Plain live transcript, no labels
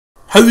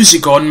How's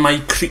it going, my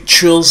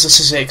creatures?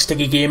 This is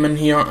Xdiggygaming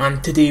here,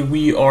 and today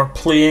we are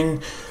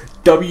playing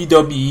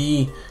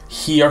WWE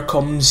Here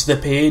Comes the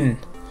Pain.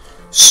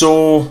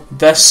 So,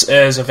 this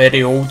is a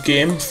very old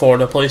game for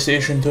the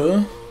PlayStation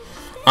 2,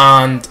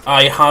 and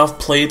I have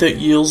played it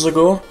years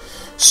ago.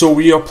 So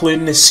we are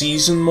playing the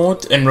season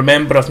mode, and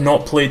remember, I've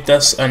not played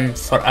this in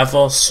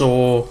forever,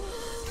 so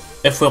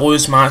if we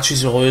lose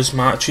matches, we lose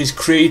matches.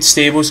 Created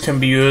stables can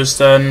be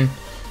used in.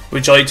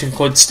 Would you like to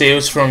include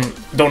stables from...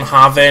 Don't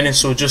have any,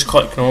 so just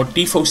click no.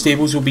 Default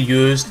stables will be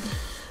used.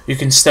 You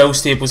can still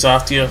stables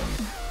after you.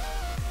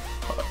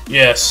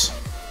 Yes.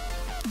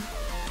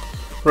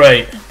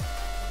 Right.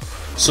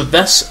 So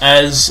this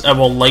is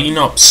our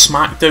lineup,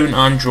 Smackdown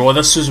and Raw.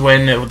 This is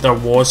when there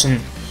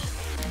wasn't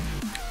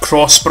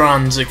cross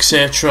brands,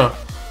 etc.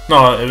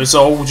 No, it was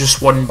all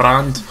just one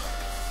brand.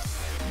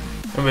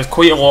 And we have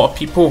quite a lot of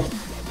people.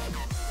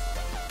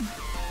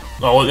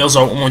 Oh, there's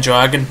Ultimo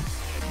Dragon.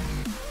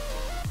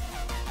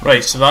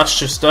 Right, so that's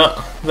just it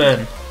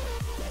then.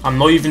 I'm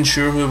not even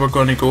sure who we're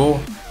going to go.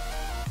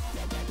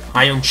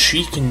 Iron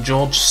Sheik and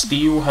George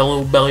Steele,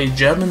 Hello Billy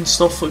Jim and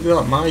stuff like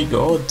that, my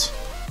god.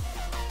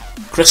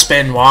 Chris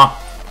Benoit,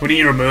 we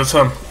need to remove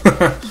him.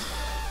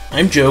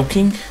 I'm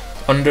joking.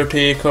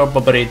 Undertaker,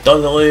 Bubba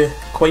Dudley,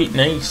 quite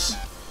nice.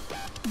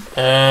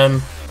 I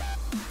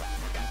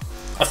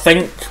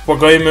think we're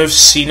going to move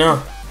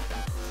Cena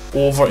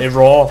over to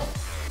Raw,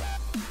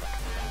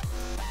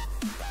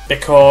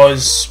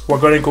 because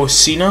we're going to go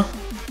Cena.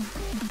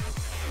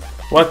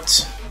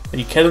 What? Are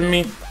you kidding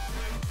me?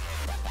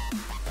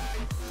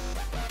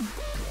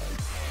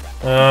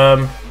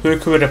 Who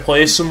could we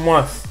replace him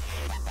with?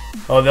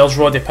 Oh, there's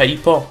Roddy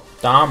Piper.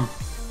 Damn.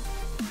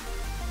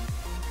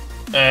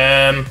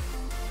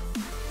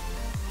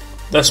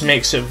 This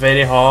makes it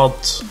very hard.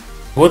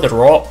 Go The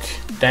Rock.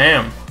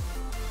 Damn.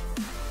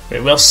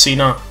 Right, where's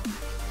Cena?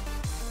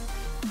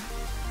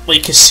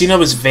 Like, cause Cena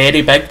was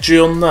very big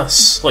during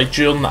this, like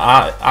during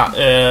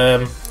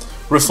the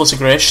Ruthless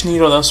Aggression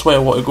era. That's why I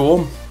want to go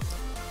him.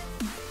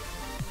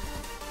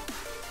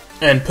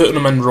 And putting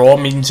him in Raw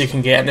means he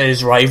can get into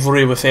his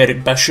rivalry with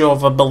Eric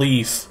Bischoff, I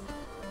believe.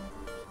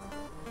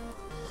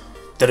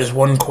 There is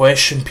one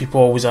question people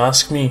always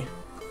ask me: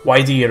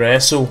 why do you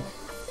wrestle?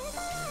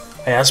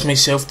 I ask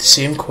myself the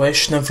same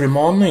question every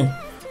morning,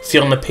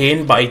 feeling the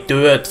pain, but I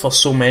do it for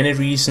so many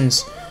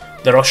reasons.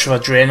 The rush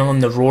of adrenaline,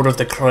 the roar of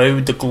the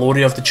crowd, the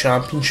glory of the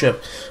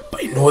championship,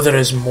 but I know there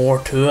is more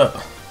to it.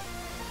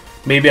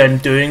 Maybe I'm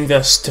doing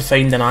this to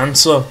find an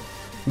answer.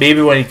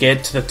 Maybe when I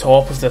get to the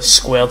top of this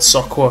squared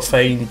circle I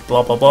find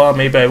blah blah blah.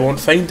 Maybe I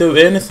won't find out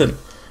anything,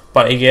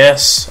 but I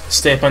guess I'll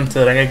step into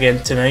the ring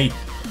again tonight,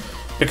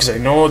 because I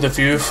know the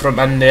view from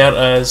in there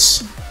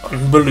is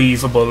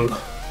unbelievable.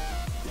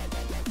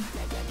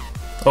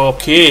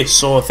 Okay,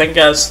 so I think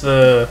that's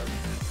the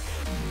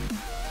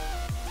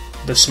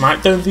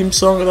Smackdown theme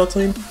song at that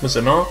time, was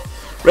it not?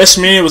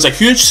 WrestleMania was a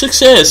huge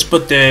success,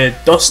 but the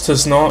dust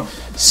has not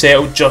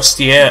settled just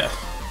yet.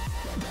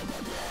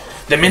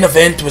 The main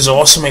event was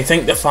awesome. I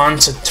think the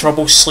fans had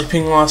trouble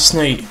sleeping last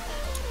night.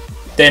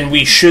 Then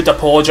we should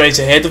apologise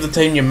ahead of the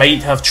time. You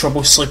might have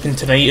trouble sleeping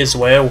tonight as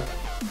well.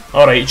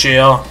 Alright,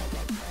 JR.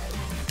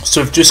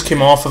 So we've just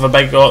came off of a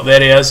big... Oh,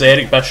 there he is,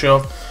 Eric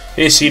Bischoff.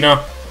 Hey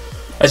Cena.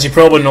 As you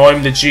probably know,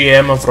 I'm the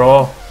GM of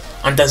Raw.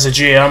 And as a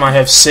GM, I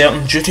have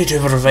certain duty to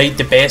provide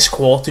the best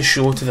quality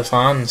show to the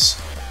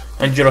fans.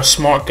 And you're a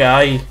smart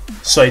guy,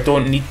 so I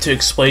don't need to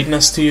explain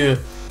this to you.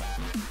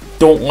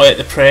 Don't let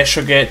the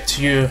pressure get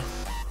to you.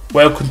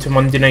 Welcome to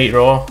Monday Night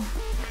Raw.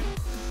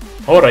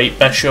 Alright,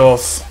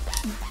 Bischoff.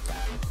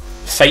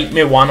 Fight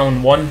me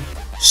one-on-one.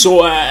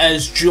 So it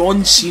is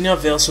John Cena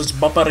versus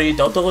Bubba Ray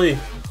Dudley,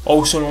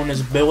 also known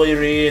as Billy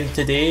Ray, and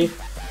today.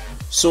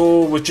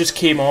 So we just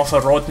came off a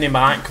Rodney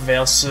Mack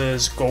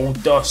versus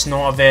Goldust,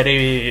 not a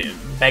very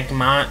big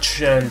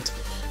match, and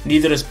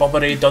neither is Bubba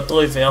Ray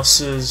Dudley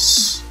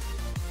versus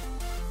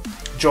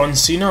John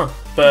Cena,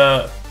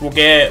 but we'll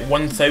get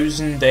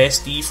 1000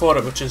 SD for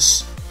it, which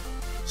is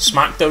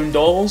Smackdown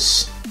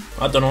dollars.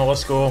 I don't know,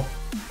 let's go.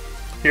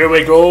 Here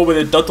we go with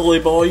the Dudley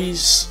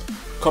boys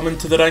coming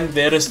to the ring.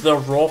 There is the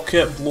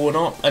rocket blowing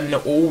up in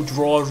the old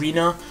Raw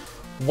arena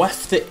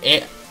with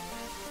the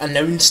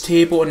announce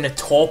table on the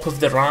top of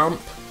the ramp.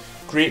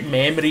 Great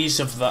memories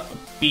of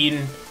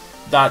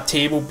that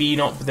table being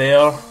up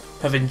there,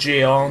 having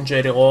JR and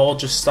Jerry Lawler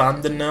just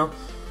standing there.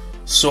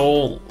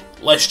 So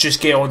let's just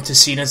get on to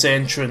Cena's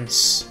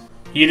entrance.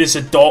 Here is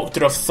a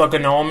Doctor of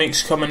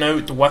Thugonomics coming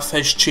out with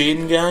his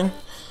chain gang.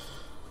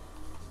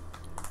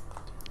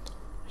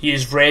 He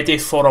is ready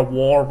for a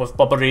war with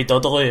Bubba Ray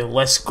Dudley.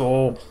 Let's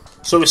go.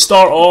 So we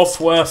start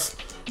off with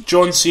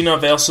John Cena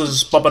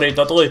versus Bubba Ray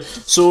Dudley.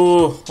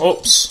 So,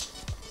 oops.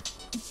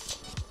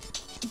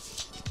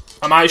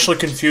 I'm actually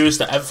confused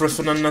at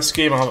everything in this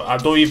game. I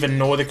don't even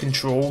know the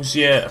controls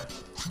yet,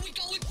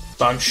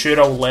 but I'm sure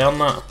I'll learn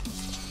that.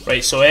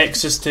 Right, so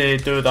X is to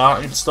do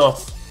that and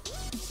stuff.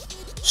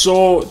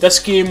 So this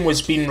game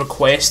was being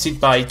requested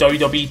by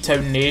WWE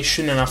Town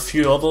Nation and a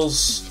few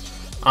others,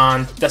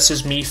 and this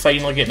is me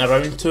finally getting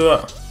around to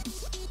it.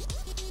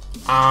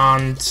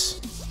 and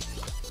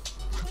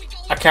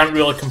I can't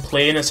really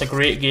complain. It's a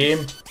great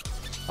game.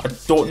 I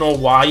don't know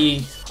why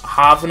I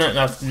haven't it, and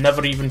I've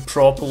never even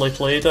properly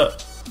played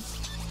it.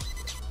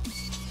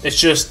 It's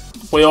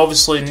just, we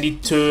obviously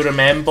need to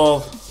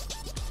remember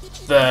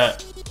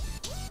that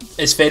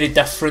it's very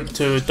different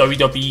to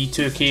WWE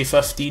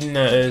 2K15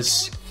 that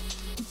is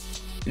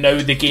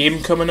now the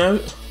game coming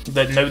out.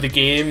 That now the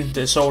game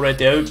that's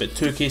already out, but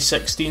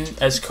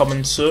 2K16 is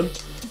coming soon.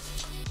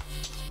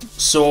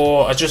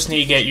 So I just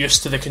need to get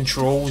used to the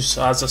controls,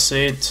 as I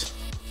said.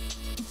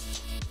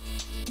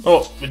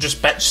 Oh, we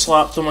just bitch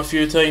slapped him a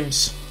few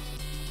times.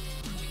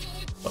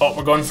 Oh,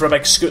 we're going for a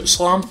big scoot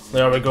slam.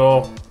 There we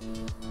go.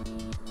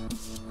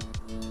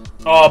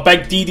 Oh,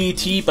 big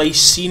DDT by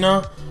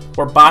Cena.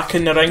 We're back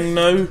in the ring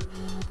now.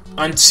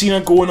 And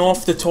Cena going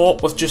off the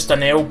top with just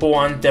an elbow,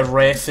 and the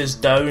ref is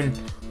down.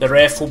 The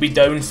ref will be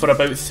down for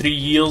about 3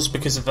 years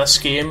because of this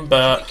game,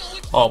 but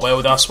oh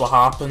well, that's what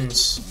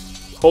happens.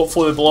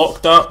 Hopefully we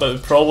blocked that, but we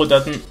probably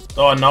didn't.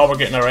 Oh, now we're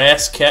getting our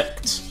ass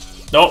kicked.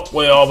 Nope,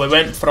 we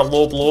went for a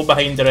low blow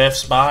behind the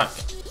ref's back.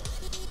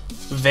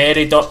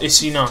 Very dirty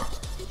Cena.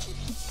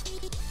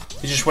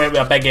 He just went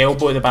with a big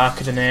elbow at the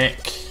back of the neck.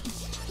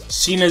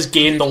 Cena's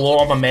gained a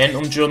lot of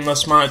momentum during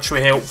this match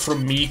with help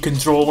from me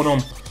controlling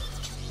him.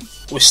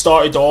 We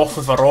started off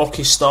with a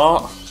rocky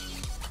start,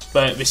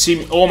 but we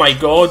seem, oh my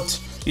god,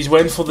 he's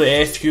went for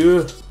the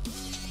FU,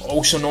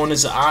 also known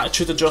as the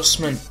attitude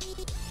adjustment.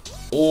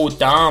 Oh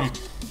damn,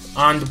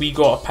 and we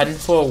got a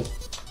pinfall.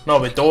 No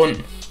we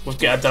don't, we've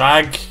got a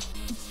drag.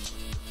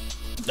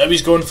 Now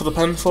he's going for the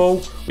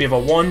pinfall. We have a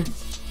 1,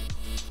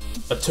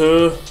 a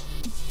 2,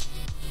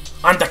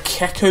 and a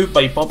kick out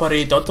by Bubba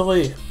Ray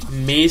Dudley.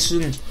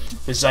 Amazing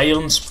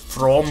resilience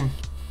from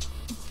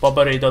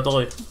Bubba Ray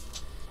Dudley.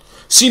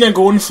 Cena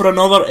going for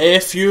another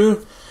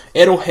FU.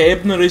 Errol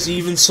Hebner is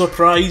even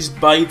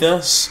surprised by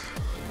this.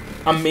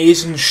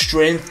 Amazing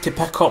strength to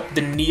pick up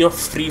the near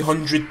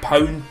 300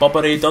 pound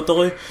Bubba Ray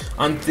Dudley.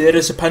 And there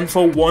is a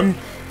pinfall. 1,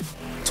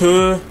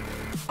 2,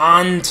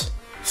 and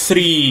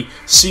 3.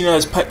 Cena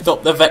has picked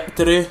up the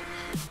victory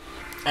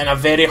in a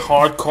very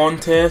hard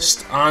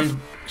contest, and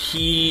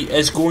he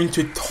is going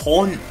to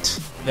taunt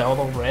the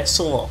other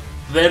wrestler.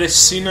 There is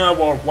Cena,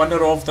 our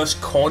winner of this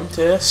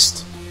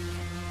contest,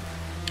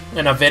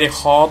 in a very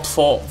hard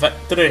fought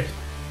victory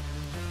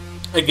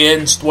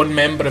against one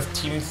member of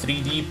Team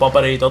 3D,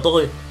 Bubba Ray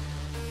Dudley.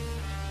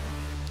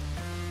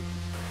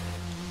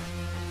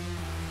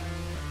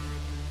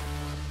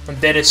 And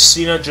there is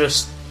Cena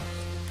just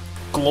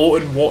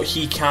gloating what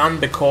he can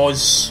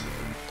because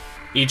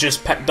he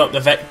just picked up the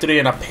victory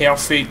in a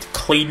perfect,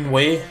 clean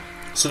way.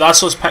 So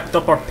that's us picked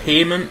up our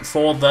payment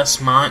for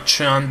this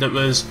match, and it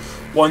was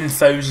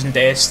 1000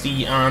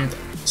 SD and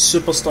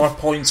superstar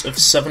points of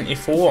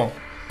 74.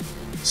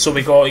 So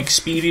we got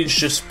experience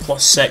just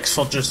 +6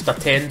 for just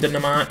attending the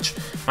match,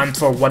 and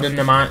for winning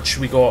the match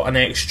we got an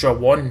extra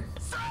 1.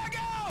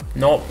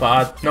 Not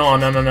bad. No.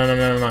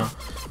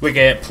 We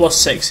get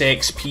 +6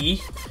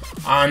 XP,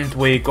 and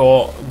we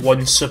got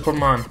 1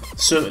 Superman.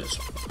 So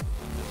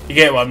you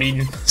get what I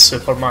mean?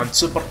 Superman,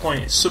 super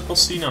points, Super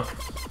Cena.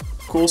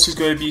 Of course he's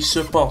going to be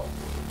super.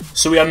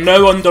 So we are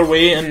now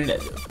underway in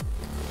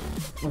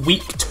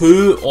week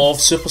 2 of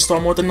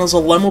Superstar Mod, and there's a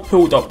limo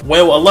pulled up.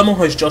 Well, a limo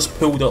has just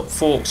pulled up,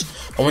 folks.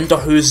 I wonder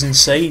who's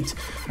inside.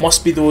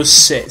 Must be those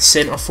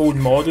centerfold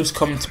models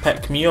coming to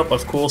pick me up.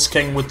 Of course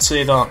King would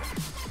say that.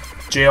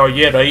 JR,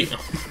 yeah right.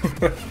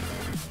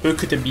 Who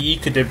could it be?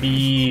 Could it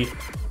be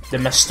the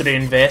mystery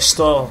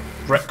investor,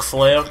 Ric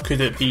Flair?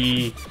 Could it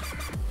be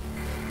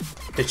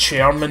the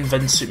chairman,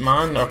 Vince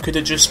McMahon? Or could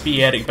it just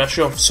be Eric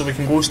Bischoff? So we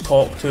can go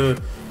talk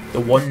to the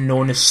one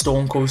known as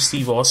Stone Cold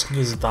Steve Austin,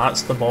 because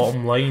that's the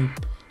bottom line,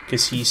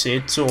 because he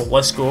said so.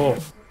 Let's go.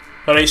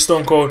 Alright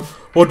Stone Cold,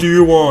 what do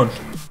you want?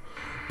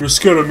 You're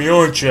scaring me,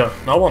 aren't you?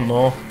 No, I'm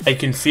not. I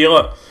can feel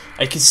it.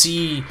 I can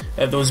see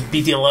those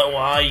beady little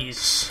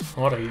eyes.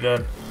 Alright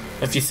then.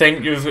 If you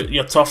think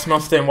you're tough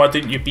enough, then why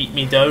don't you beat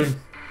me down?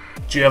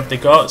 Do you have the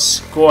guts?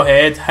 Go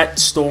ahead, hit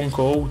Stone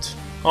Cold.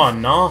 Oh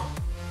nah.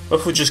 What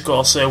if we just got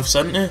ourselves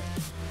into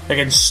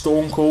against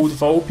Stone Cold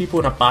of all people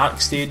in a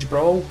backstage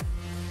brawl?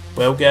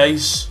 Well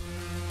guys,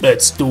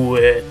 let's do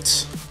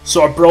it.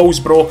 So our brawls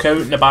broke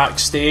out in the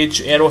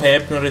backstage. Errol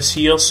Hebner is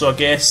here, so I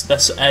guess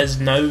this is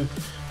now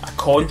a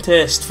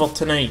contest for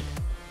tonight,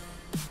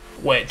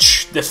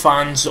 which the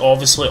fans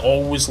obviously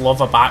always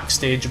love, a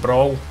backstage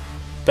brawl.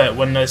 But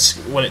when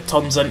it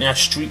turns into a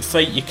street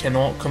fight, you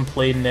cannot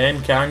complain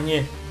then, can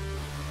you?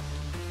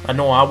 I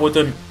know I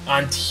wouldn't.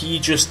 And he's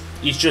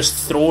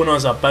just throwing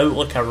us about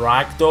like a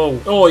rag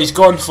doll. Oh, he's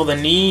gone for the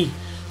knee,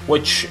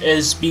 which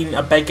has been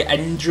a big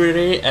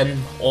injury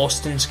in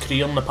Austin's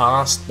career in the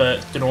past.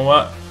 But you know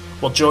what?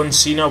 We're John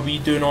Cena, we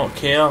do not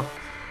care.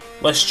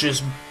 Let's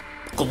just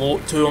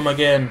gloat to him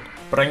again.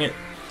 Bring it,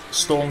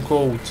 Stone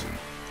Cold.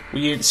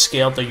 We ain't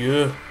scared of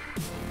you.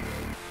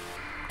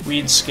 We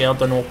ain't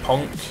scared of no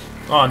Punk.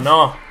 Oh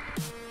no.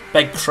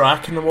 Big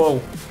crack in the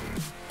wall.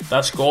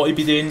 That's got to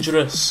be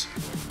dangerous.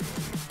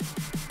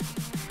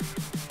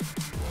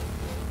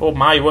 Oh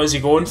my, what is he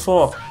going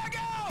for?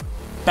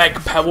 Big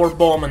power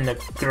bomb in the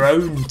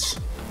ground.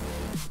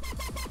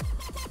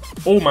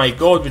 Oh my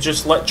god, we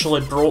just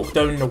literally broke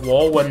down the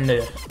wall in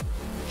the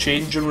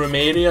changing room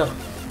area.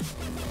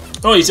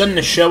 Oh, he's in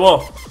the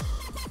shower.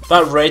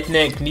 That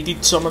redneck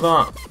needed some of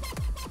that.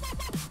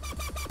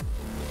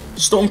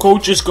 Stone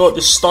Cold just got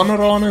the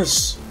stunner on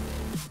us.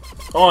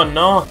 Oh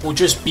no, we'll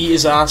just beat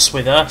his ass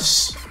with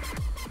this.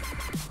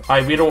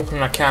 Aye, we're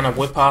opening a can of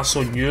whip ass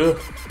on you.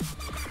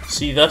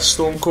 See this,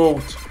 Stone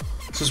Cold?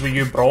 This is what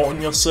you brought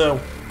on yourself.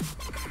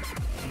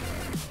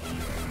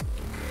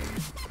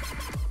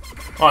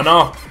 Oh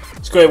no,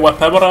 he's got to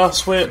whip our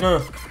ass with it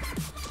now.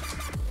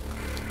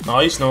 No,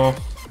 he's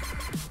not.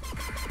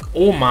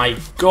 Oh my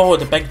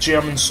god, a big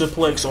German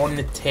suplex on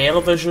the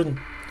television.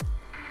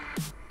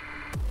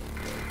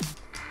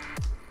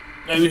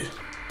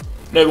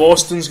 Now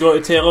Austin's got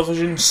a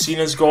television,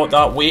 Cena's got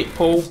that weight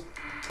pole.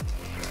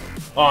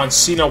 Oh, and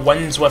Cena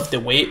wins with the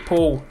weight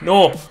pole.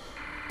 No,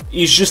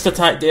 he's just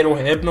attacked Daryl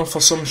Hebner for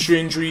some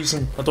strange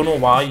reason. I don't know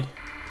why.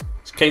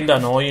 It's kinda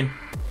annoying.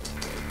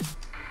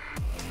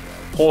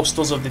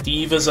 Posters of the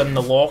Divas in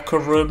the locker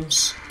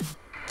rooms.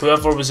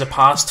 Whoever was the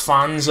past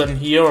fans in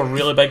here are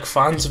really big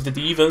fans of the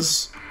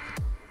Divas.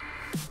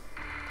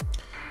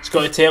 He's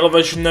got a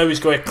television now, he's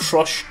got to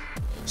crush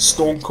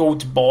Stone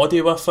Cold's body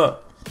with it.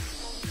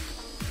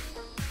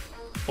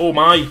 Oh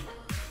my.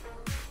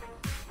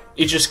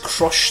 He just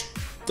crushed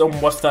him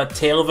with that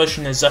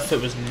television as if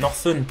it was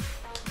nothing.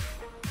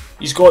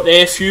 He's got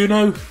the FU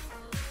now.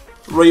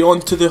 Right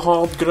onto the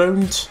hard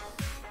ground.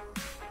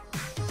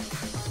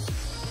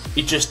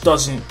 He just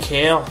doesn't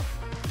care.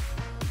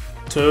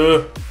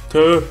 Two.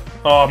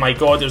 Oh my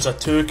god, there's a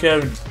 2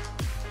 count.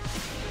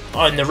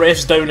 Oh, and the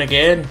ref's down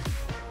again.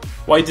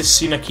 Why does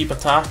Cena keep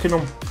attacking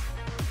him?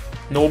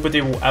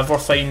 Nobody will ever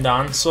find the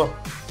answer.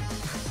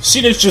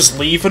 Cena's just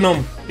leaving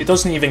him. He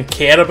doesn't even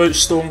care about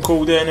Stone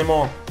Cold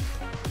anymore.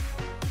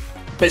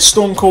 But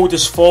Stone Cold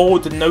is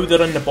followed and now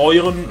they're in the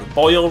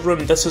boiler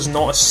room. This is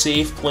not a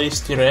safe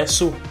place to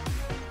wrestle.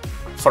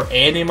 For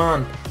any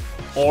man.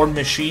 Or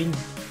machine.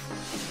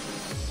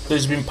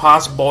 There's been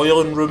past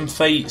boiling room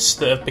fights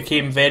that have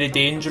become very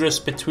dangerous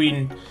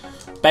between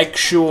Big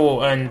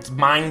Show and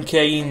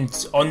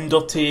Mankind,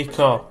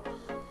 Undertaker.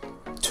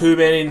 Too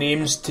many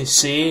names to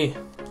say.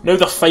 Now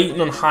they're fighting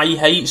on high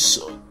heights,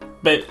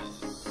 but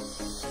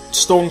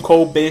Stone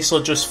Cold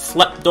basically just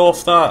flipped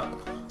off that.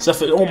 As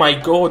if it, oh my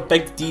god,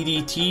 big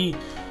DDT.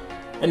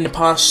 In the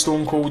past,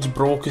 Stone Cold's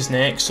broke his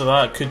neck, so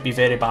that could be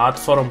very bad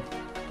for him.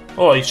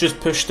 Oh, he's just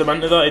pushed him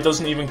into that, he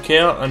doesn't even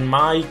care, and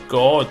my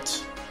god.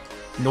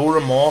 No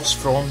remorse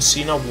from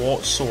Cena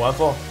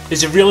whatsoever.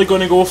 Is he really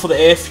going to go for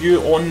the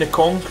FU on the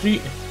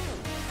concrete?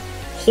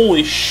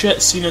 Holy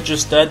shit, Cena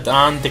just did,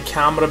 and the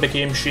camera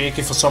became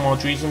shaky for some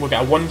odd reason. We'll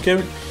get a 1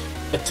 count,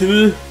 a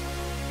 2,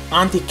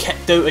 and he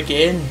kicked out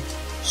again.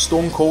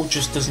 Stone Cold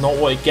just does not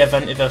want to give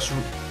in to this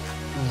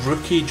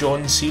rookie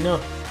John Cena.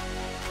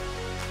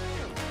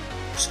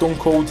 Stone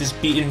Cold is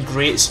beating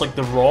greats like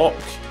The Rock.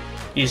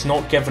 He's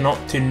not giving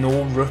up to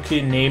no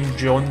rookie named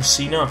John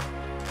Cena.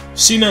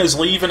 Cena is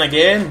leaving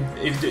again.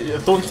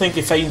 I don't think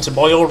he finds the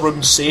boiler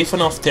room safe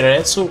enough to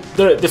wrestle.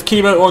 They've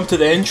came out onto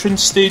the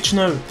entrance stage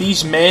now.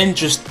 These men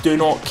just do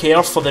not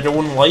care for their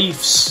own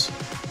lives.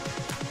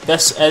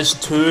 This is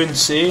too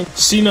insane.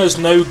 Cena is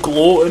now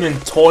gloating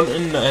and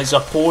taunting his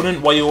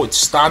opponent while it's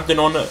standing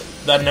on the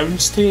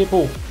announce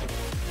table.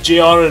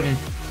 JR and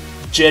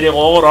Jerry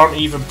Lawler aren't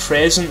even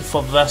present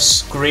for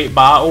this great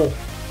battle.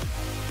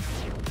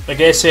 I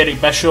guess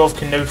Eric Bischoff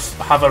can now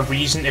have a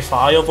reason to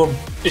fire them.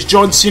 Is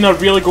John Cena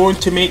really going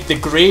to make a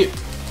great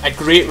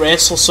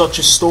wrestler such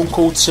as Stone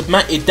Cold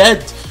submit? He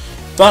did.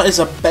 That is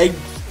a big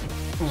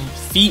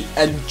feat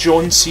in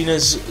John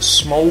Cena's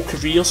small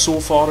career so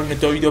far in the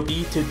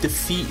WWE, to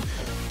defeat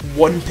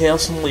one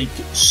person like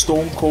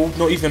Stone Cold.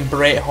 Not even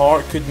Bret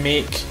Hart could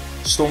make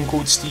Stone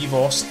Cold Steve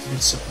Austin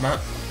submit.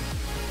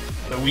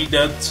 But we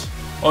did.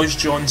 Us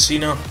John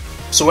Cena.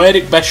 So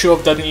Eric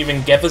Bischoff didn't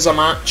even give us a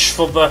match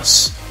for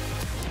this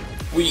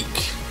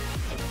week,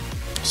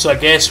 so I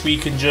guess we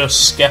can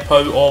just skip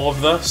out all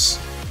of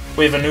this.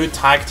 We have a new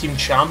tag team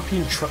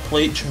champion, Triple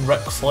H and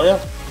Ric Flair.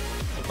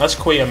 That's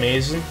quite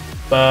amazing,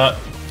 but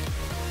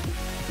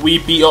we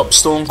beat up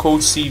Stone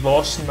Cold Steve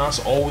Austin,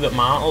 that's all that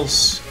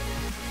matters.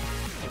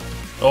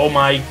 Oh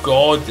my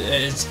god,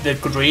 it's the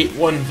great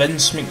one,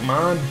 Vince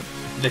McMahon,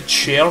 the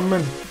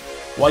chairman.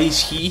 Why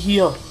is he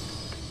here?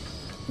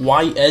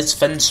 Why is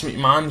Vince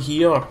McMahon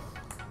here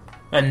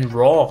in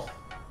Raw?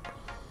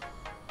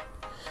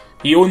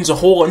 He owns a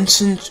whole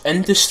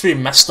industry,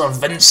 Mr.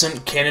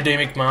 Vincent Kennedy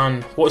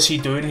McMahon. What's he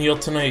doing here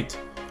tonight?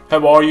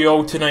 How are you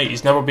all tonight?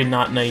 He's never been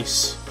that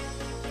nice.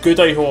 Good,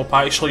 I hope.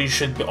 Actually, you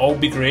should all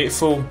be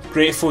grateful.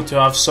 Grateful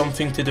to have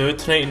something to do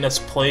tonight in this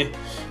play.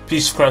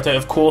 Piece of credit.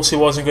 Of course he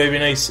wasn't going to be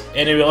nice.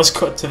 Anyway, let's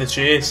cut to the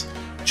chase.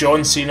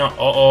 John Cena,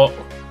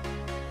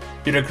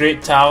 You're a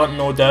great talent,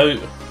 no doubt.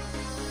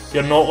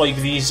 You're not like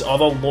these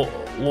other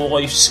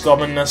low-life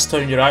scum in this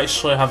town. You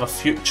actually have a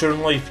future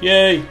in life.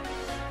 Yay!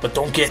 But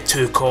don't get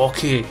too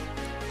cocky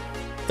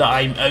that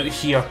I'm out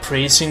here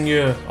praising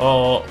you.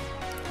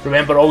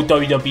 Remember, all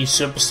WWE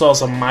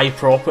superstars are my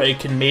property,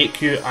 can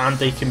make you and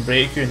they can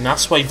break you, and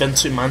that's why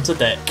Vince McMahon's a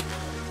dick.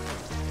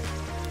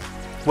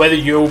 Whether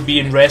you'll be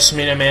in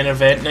WrestleMania main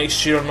event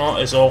next year or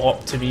not is all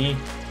up to me.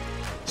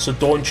 So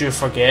don't you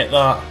forget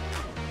that.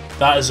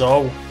 That is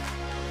all.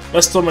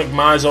 Mr.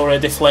 McMahon has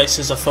already flexed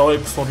his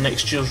authority before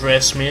next year's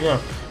WrestleMania.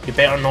 You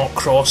better not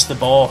cross the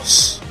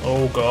boss.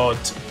 Oh god.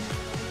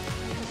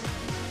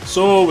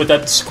 So we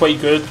did quite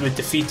good. We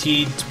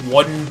defeated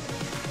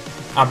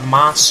a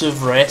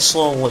massive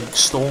wrestler like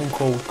Stone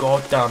Cold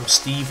goddamn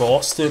Steve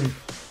Austin.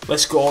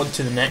 Let's go on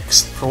to the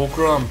next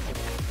program.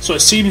 So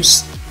it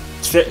seems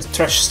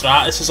Trish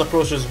Stratus is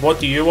approaches. What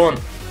do you want?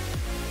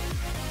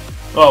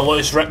 Oh look,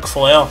 it's Ric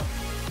Flair.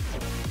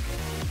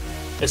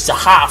 It's the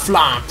high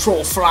flying,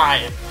 pro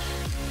flying,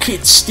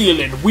 kid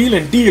stealing,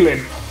 wheeling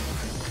dealing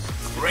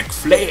Ric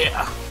Flair.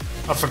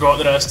 I forgot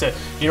the rest of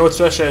it. You know,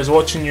 Trish, I was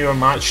watching your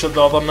match the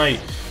other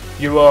night.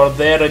 You were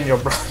there in your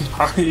brand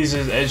panties.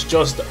 It's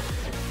just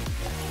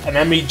an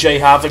image I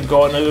haven't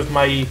gotten out of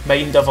my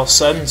mind ever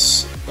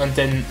since. And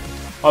then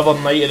other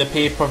night of the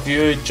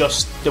pay-per-view,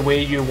 just the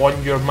way you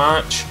won your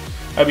match.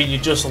 I mean, you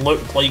just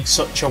looked like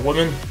such a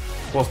woman.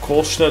 Well, of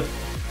course you did.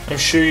 I'm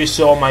sure you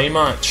saw my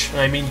match.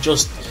 I mean,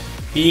 just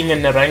being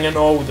in the ring and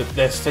all, the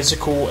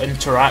physical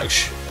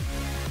interaction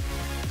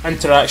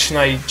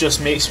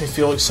just makes me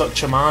feel like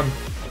such a man.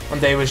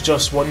 And I was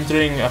just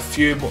wondering a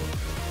few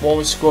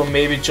moments ago,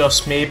 maybe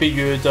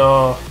you'd,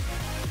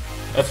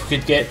 if we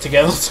could get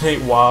together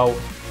tonight. Wow.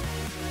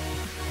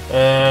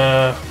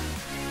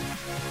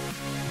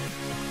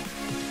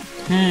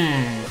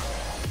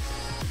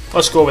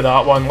 Let's go with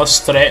that one. Let's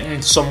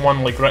threaten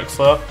someone like Ric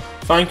Flair.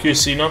 Thank you,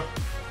 Cena.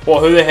 Well,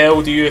 who the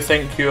hell do you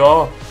think you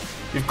are?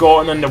 You've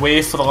gotten in the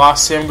way for the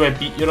last time. I'm going to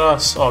beat your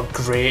ass. Oh,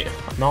 great.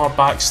 Another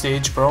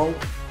backstage brawl.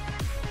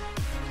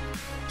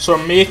 So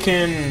I'm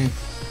making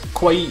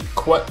quite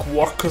quick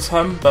work of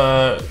him,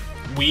 but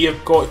we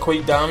have got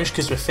quite damaged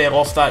because we fell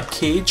off that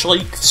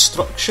cage-like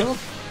structure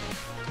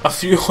a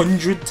few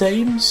hundred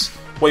times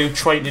while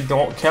trying to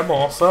knock him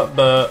off it,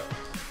 but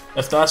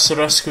if that's the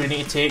risk we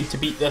need to take to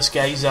beat this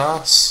guy's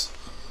ass,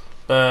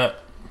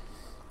 but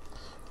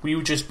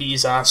we'll just beat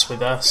his ass with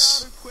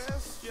this.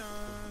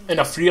 And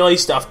I've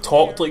realised that I've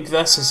talked like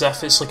this as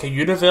if it's like a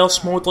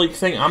universe mode like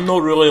thing. I'm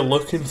not really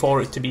looking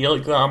for it to be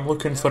like that. I'm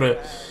looking for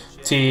it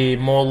to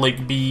more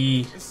like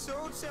be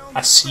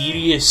a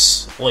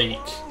serious, like,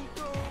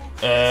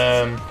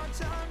 I'm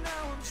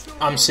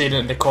saying it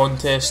in the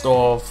context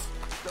of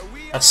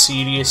a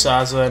serious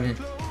as in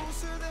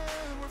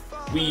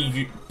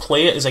we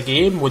play it as a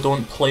game, we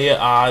don't play it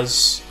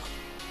as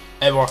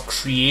our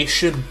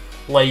creation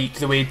like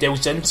the way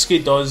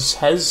Delzinski does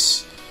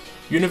his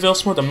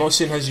universe mode. I'm not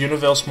saying his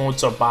universe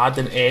modes are bad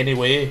in any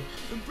way.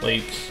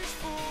 Like,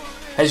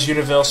 his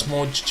universe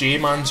modes,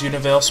 J-Man's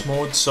universe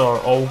modes are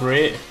all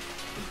great,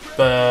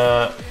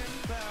 but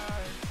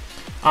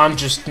I'm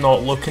just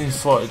not looking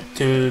for it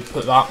to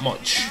put that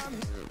much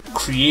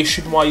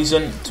creation-wise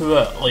into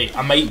it. Like,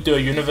 I might do a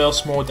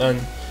universe mode in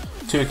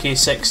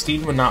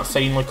 2K16 when that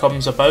finally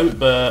comes about,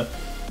 but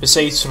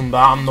besides from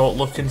that, I'm not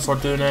looking for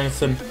doing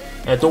anything.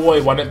 And I don't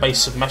want to win it by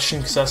submission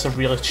because that's a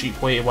really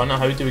cheap way to win it.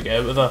 How do we get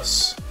out of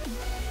this?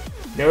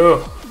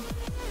 No.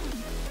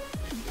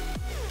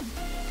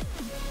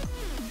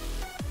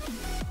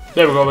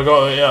 There we go, we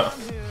got it, yeah.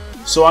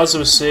 So as I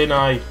was saying,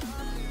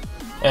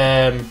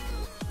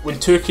 when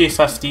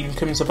 2K15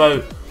 comes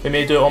about, we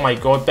may do, oh my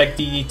god, big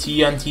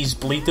DDT and he's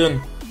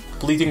bleeding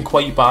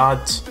quite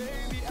bad.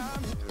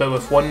 But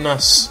we've won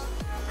this.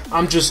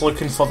 I'm just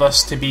looking for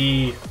this to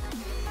be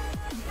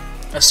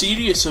a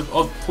series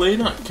of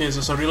playing it, because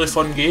it's a really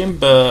fun game,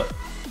 but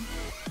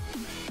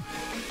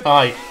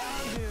aye,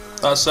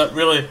 that's it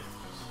really.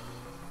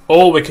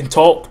 Oh, we can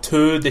talk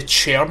to the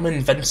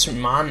chairman, Vince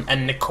McMahon,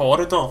 in the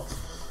corridor.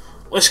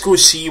 Let's go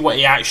see what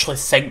he actually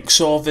thinks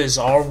of us.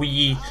 Are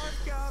we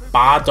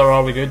bad or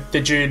are we good?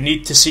 Did you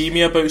need to see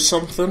me about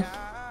something?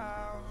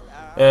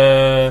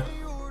 There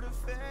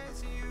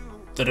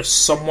is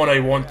someone I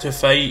want to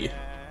fight.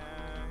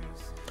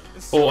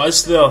 Oh,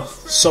 is there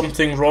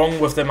something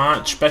wrong with the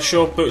match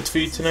Bishop booked for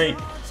you tonight?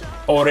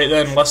 Alright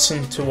then,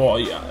 listen to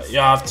what you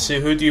have to say.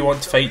 Who do you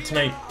want to fight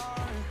tonight?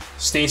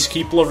 Stace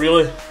Keibler,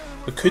 really?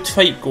 We could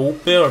fight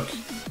Goldberg.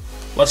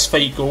 Let's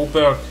fight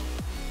Goldberg.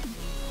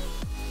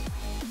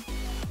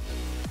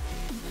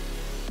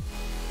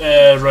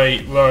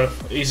 Right, well,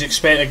 he's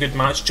expecting a good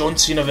match. John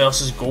Cena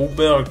versus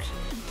Goldberg.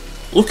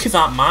 Look at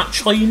that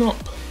match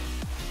lineup.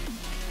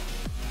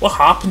 What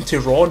happened to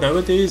Raw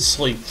nowadays?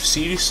 Like,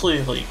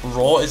 seriously, like,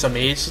 Raw is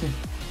amazing.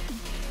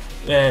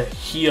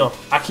 Here,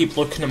 I keep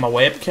looking at my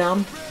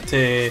webcam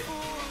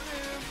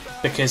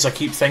because I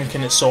keep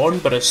thinking it's on,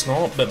 but it's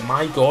not. But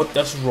my god,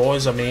 this Raw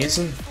is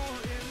amazing.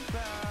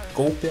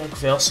 Goldberg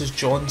versus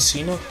John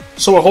Cena.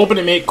 So we're hoping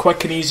to make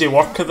quick and easy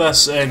work of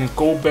this, and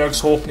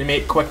Goldberg's hoping to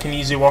make quick and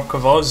easy work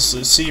of us.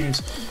 It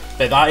seems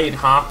that ain't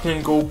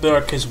happening,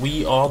 Goldberg, because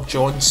we are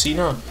John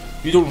Cena.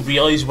 You don't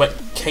realise what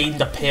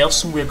kind of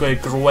person we're going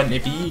to grow into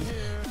be.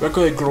 We're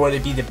going to grow into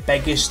be the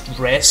biggest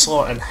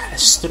wrestler in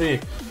history.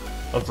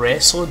 of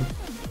wrestling.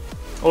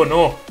 Oh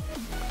no.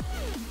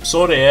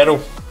 Sorry,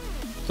 Errol.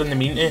 Didn't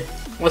mean to.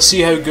 Let's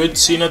see how good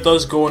Cena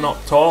does going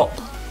up top.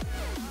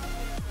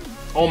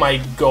 Oh my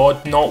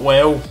god, not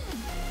well.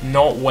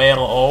 Not well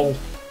at all.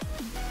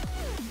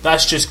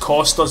 That's just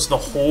cost us the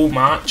whole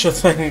match, I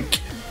think.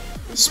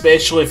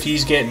 Especially if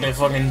he's getting the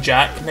fucking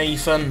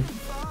jackknife in.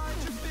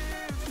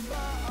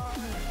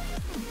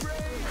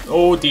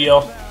 Oh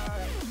dear.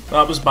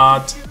 That was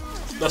bad.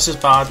 This is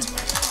bad.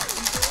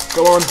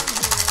 Go on.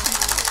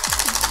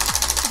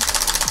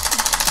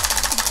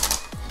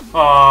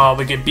 Ah,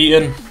 we get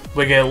beaten.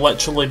 We get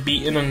literally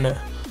beaten in the...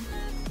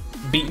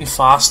 beaten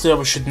faster.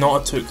 We should not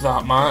have took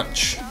that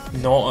match.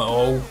 Not at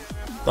all.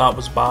 That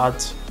was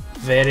bad.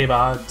 Very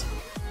bad.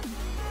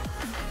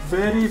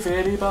 Very,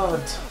 very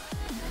bad.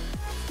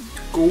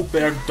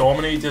 Goldberg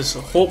dominated us.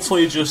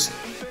 Hopefully he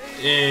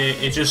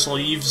just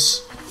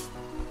leaves.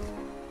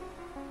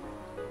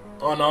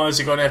 Oh no, is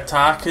he going to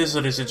attack us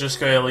or is he just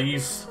going to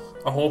leave?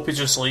 I hope he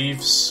just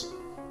leaves.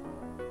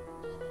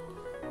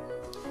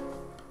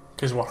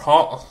 Because we're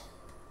hot.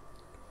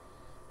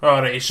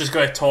 Alright, he's just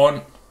going to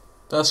taunt.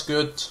 That's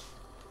good.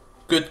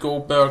 Good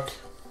Goldberg.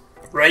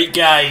 Right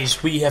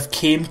guys, we have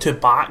came to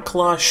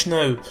Backlash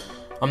now.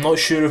 I'm not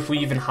sure if we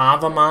even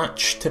have a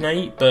match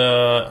tonight,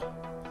 but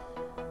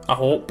I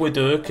hope we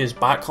do, because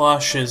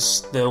Backlash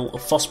is the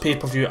first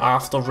pay-per-view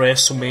after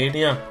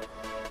WrestleMania.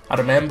 I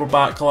remember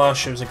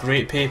Backlash, it was a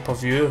great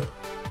pay-per-view.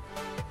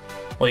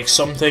 Like,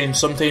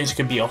 sometimes it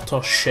can be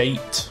utter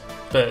shite,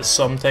 but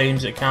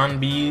sometimes it can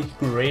be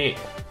great.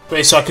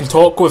 Right, so I can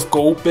talk with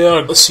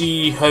Goldberg. Let's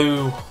see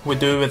how we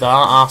do with that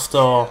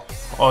after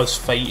us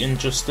fighting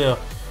just there.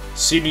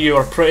 See, you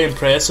were pretty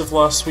impressive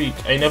last week.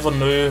 I never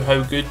knew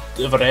how good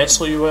of a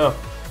wrestler you were,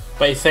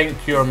 but I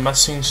think you're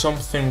missing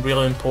something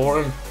really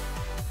important.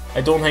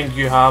 I don't think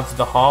you have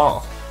the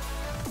heart.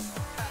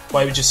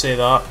 Why would you say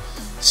that?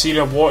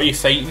 Cena, what are you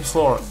fighting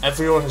for?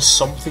 Everyone has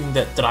something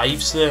that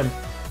drives them.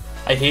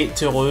 I hate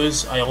to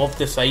lose, I love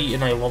the fight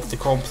and I love the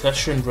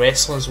competition.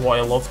 Wrestling is what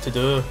I love to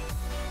do.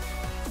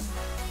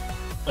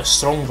 A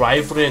strong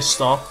rivalry has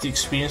started the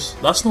experience.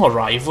 That's not a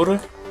rivalry.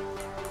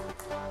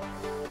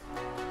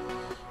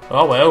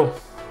 Oh well.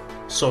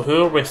 So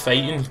who are we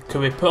fighting?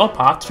 Can we put up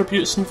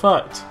attributes in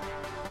fact?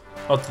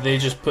 Or do they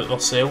just put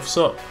themselves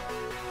up?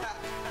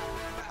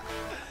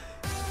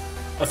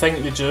 I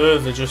think they do,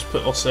 they just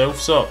put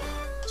themselves up.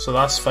 So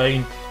that's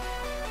fine.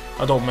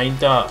 I don't mind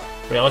that.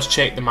 Right, let's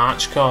check the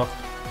match card.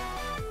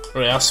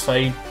 Right, that's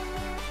fine.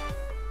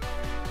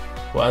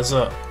 What is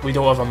it? We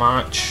don't have a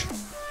match.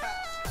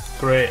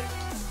 Great.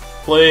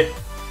 Play.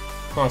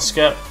 Oh,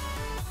 skip.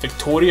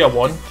 Victoria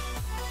won.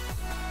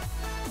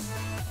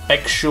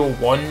 Big Show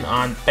won,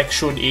 and Big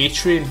Show and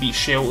A-Train beat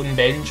Shelton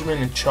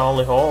Benjamin and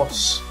Charlie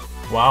Haas.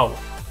 Wow.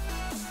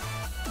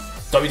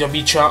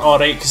 WWE chat,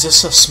 alright, because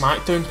this is a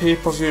Smackdown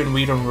pay-per-view and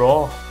we're on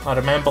Raw. I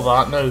remember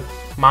that now.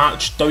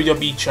 Match,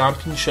 WWE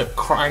Championship,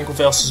 Kurt Angle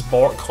versus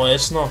Brock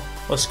Lesnar.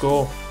 Let's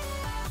go.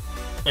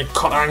 And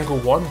Kurt Angle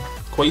won.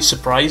 Quite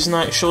surprising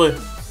actually,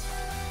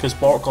 because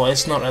Brock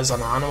Lesnar is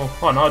an animal.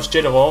 Oh no, it's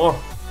Jerry Lawler.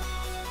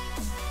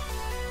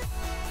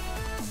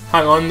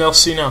 Hang on there,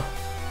 Cena.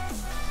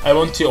 I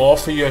want to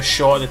offer you a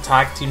shot at the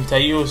tag team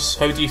titles.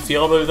 How do you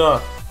feel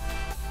about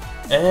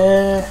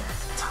that?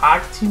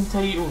 Tag team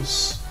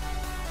titles.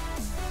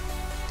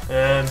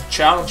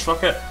 Challenge,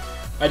 fuck it.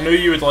 I knew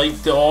you would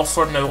like the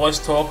offer, now let's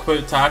talk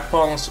about tag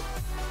partners.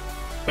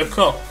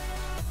 Booker.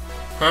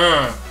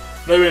 Huh.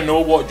 Now we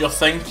know what you're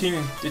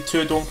thinking, the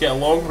two don't get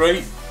along,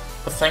 right?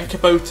 But think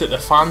about it, the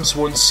fans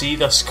won't see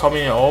this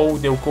coming at all,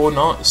 they'll go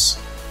nuts.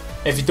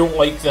 If you don't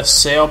like this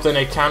setup, then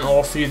I can't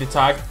offer you the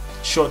tag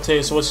shot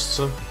titles.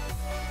 So, do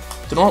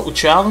you know what, we'll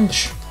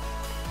challenge.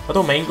 I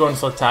don't mind going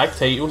for the tag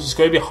titles, it's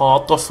going to be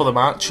harder for the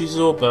matches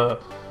though,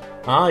 but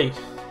aye.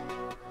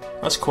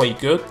 That's quite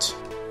good.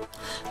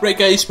 Right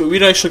guys, but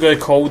we're actually going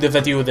to call the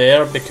video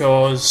there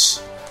because,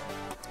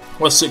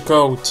 what's it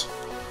called?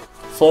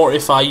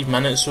 45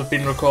 minutes we've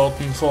been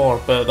recording for,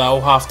 but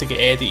that'll have to get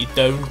edited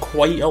down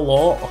quite a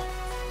lot.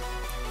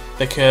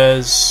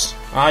 Because,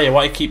 I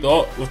want to keep it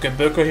up, we've got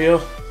Booker here.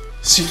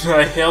 See,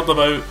 I heard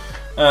about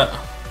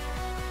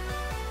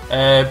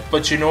it.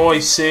 But you know, I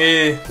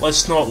say,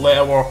 let's not let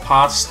our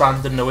past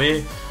stand in the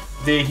way.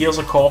 Here's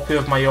a copy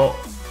of my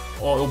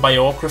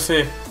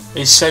autobiography.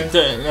 I sent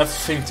it and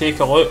everything, take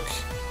a look.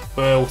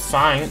 Well,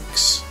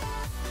 thanks.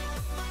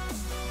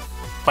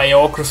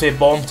 Biography,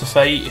 Born to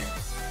Fight.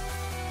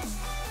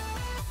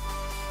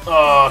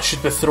 Oh,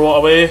 should we throw it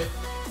away? Do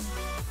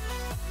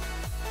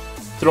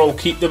you know, we'll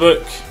keep the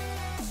book.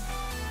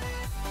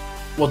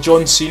 We're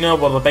John Cena,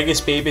 we're the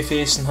biggest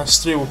babyface in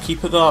history, we'll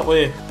keep it that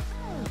way.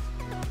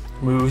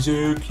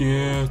 Music,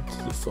 yeah,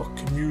 the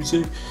fucking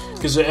music.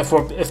 Because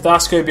if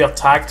that's going to be our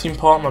tag team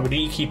partner, we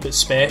need to keep it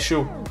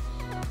special.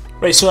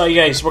 Right, so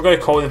guys, we're going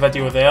to call the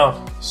video there.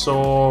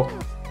 So,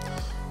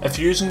 if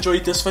you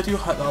enjoyed this video,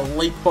 hit that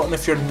like button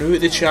if you're new to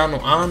the channel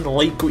and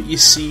like what you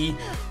see.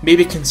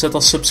 Maybe consider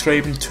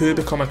subscribing to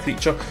become a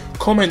creature.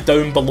 Comment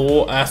down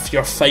below if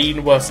you're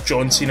fine with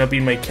John Cena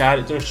being my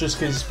character. It's just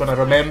because when I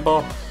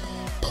remember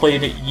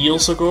playing it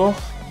years ago.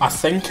 I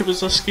think it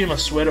was this game, I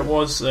swear it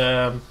was.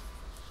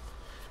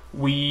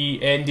 We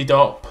ended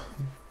up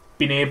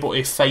being able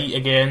to fight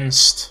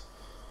against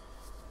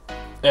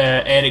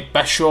Eric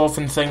Bischoff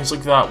and things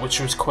like that,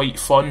 which was quite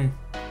fun.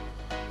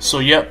 So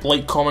yep,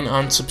 like, comment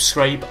and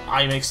subscribe.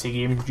 I'm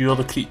Xdiggygaming, you're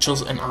the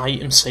creatures, and I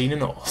am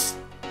signing off.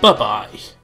 Bye bye.